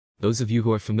Those of you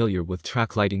who are familiar with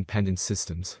track lighting pendant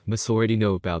systems must already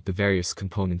know about the various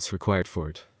components required for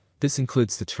it. This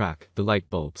includes the track, the light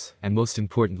bulbs, and most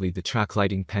importantly the track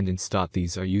lighting pendants.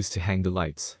 These are used to hang the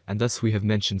lights, and thus we have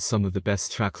mentioned some of the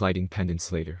best track lighting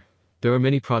pendants later. There are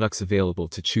many products available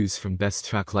to choose from best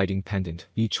track lighting pendant,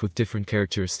 each with different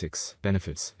characteristics,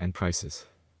 benefits, and prices.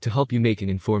 To help you make an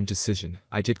informed decision,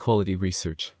 I did quality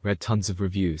research, read tons of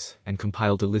reviews, and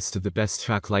compiled a list of the best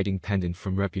track lighting pendant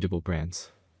from reputable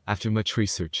brands. After much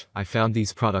research, I found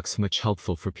these products much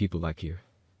helpful for people like you.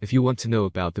 If you want to know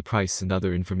about the price and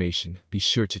other information, be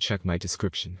sure to check my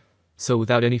description. So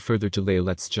without any further delay,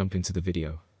 let's jump into the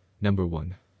video. Number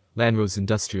 1. Lanrose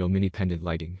Industrial Mini Pendant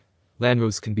Lighting.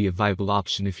 Lanrose can be a viable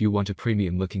option if you want a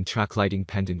premium looking track lighting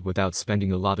pendant without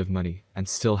spending a lot of money and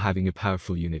still having a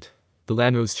powerful unit. The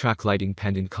Lanrose track lighting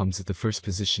pendant comes at the first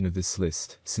position of this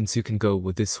list, since you can go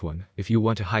with this one if you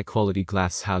want a high quality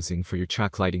glass housing for your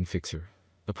track lighting fixture.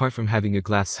 Apart from having a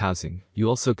glass housing, you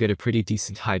also get a pretty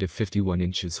decent height of 51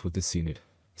 inches with this unit.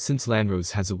 Since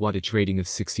Lanrose has a wattage rating of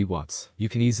 60 watts, you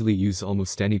can easily use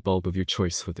almost any bulb of your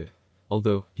choice with it.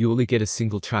 Although, you only get a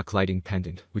single track lighting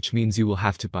pendant, which means you will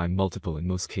have to buy multiple in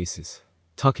most cases.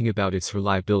 Talking about its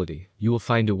reliability, you will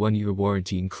find a 1-year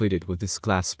warranty included with this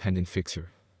glass pendant fixture.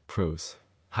 Pros: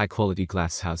 high quality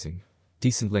glass housing,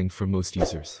 decent length for most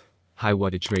users, high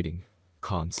wattage rating.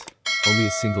 Cons: only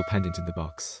a single pendant in the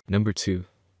box. Number 2.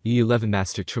 E11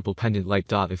 Master Triple Pendant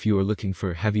Light. If you are looking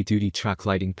for a heavy-duty track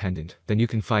lighting pendant, then you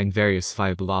can find various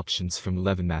viable options from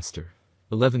 11 Master.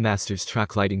 11 Master's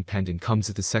track lighting pendant comes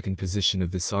at the second position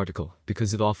of this article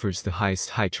because it offers the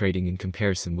highest height rating in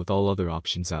comparison with all other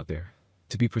options out there.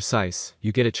 To be precise,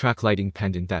 you get a track lighting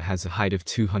pendant that has a height of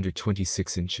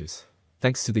 226 inches.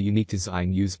 Thanks to the unique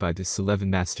design used by this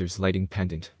 11 Master's lighting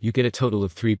pendant, you get a total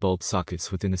of 3 bulb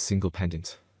sockets within a single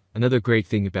pendant. Another great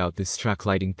thing about this track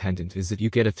lighting pendant is that you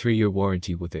get a 3-year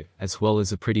warranty with it, as well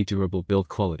as a pretty durable build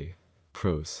quality.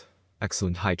 Pros: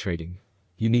 excellent height rating,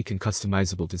 unique and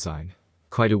customizable design,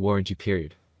 quite a warranty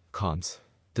period. Cons: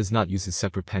 does not use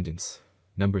separate pendants.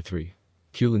 Number 3.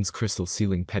 Kulin's Crystal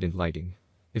Ceiling Pendant Lighting.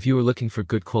 If you are looking for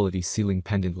good quality ceiling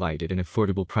pendant light at an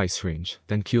affordable price range,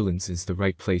 then Kulin's is the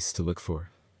right place to look for.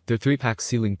 Their 3-pack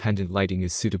ceiling pendant lighting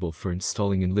is suitable for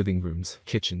installing in living rooms,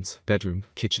 kitchens, bedroom,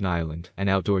 kitchen island, and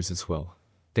outdoors as well.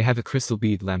 They have a crystal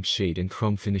bead lampshade and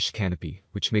chrome finish canopy,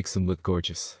 which makes them look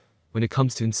gorgeous. When it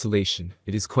comes to installation,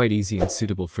 it is quite easy and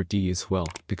suitable for D as well,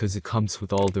 because it comes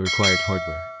with all the required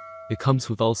hardware. It comes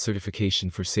with all certification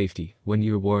for safety,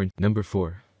 1-year warranty. Number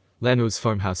 4. Lanrose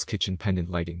Farmhouse Kitchen Pendant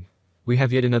Lighting. We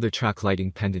have yet another track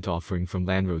lighting pendant offering from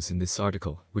Lanrose in this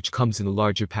article, which comes in a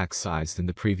larger pack size than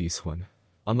the previous one.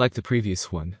 Unlike the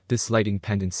previous one, this lighting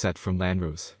pendant set from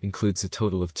Lanrose includes a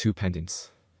total of 2 pendants.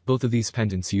 Both of these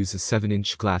pendants use a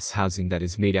 7-inch glass housing that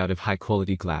is made out of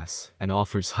high-quality glass and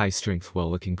offers high strength while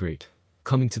looking great.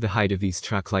 Coming to the height of these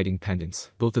track lighting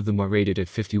pendants, both of them are rated at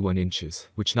 51 inches,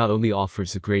 which not only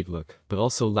offers a great look, but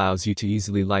also allows you to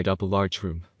easily light up a large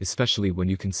room, especially when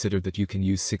you consider that you can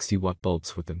use 60-watt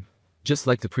bulbs with them. Just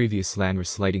like the previous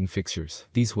Lanrose lighting fixtures,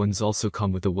 these ones also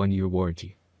come with a 1-year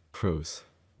warranty. Pros: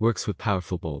 works with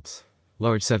powerful bulbs,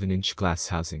 large 7-inch glass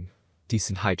housing,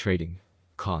 decent height rating.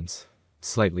 Cons: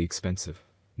 slightly expensive.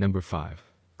 Number 5.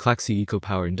 Klaxi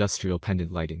EcoPower Industrial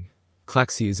Pendant Lighting.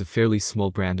 Klaxi is a fairly small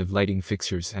brand of lighting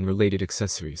fixtures and related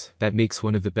accessories that makes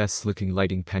one of the best looking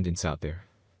lighting pendants out there.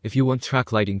 If you want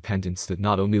track lighting pendants that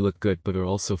not only look good but are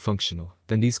also functional,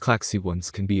 then these Klaxi ones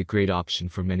can be a great option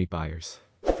for many buyers.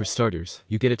 For starters,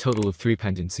 you get a total of 3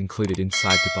 pendants included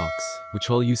inside the box,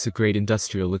 which all use a great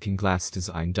industrial-looking glass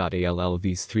design. All of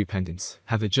these 3 pendants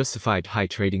have a justified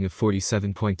height rating of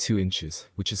 47.2 inches,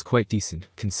 which is quite decent,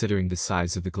 considering the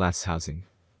size of the glass housing.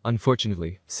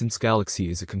 Unfortunately, since Galaxy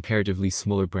is a comparatively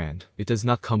smaller brand, it does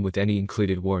not come with any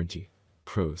included warranty.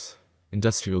 Pros: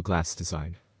 industrial glass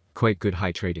design, quite good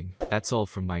height rating. That's all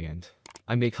from my end.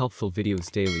 I make helpful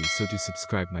videos daily, so do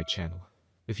subscribe my channel.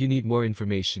 If you need more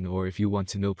information or if you want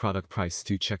to know product price,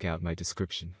 do check out my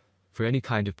description. For any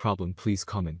kind of problem, please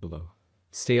comment below.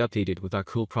 Stay updated with our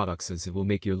cool products, as it will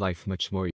make your life much more easier.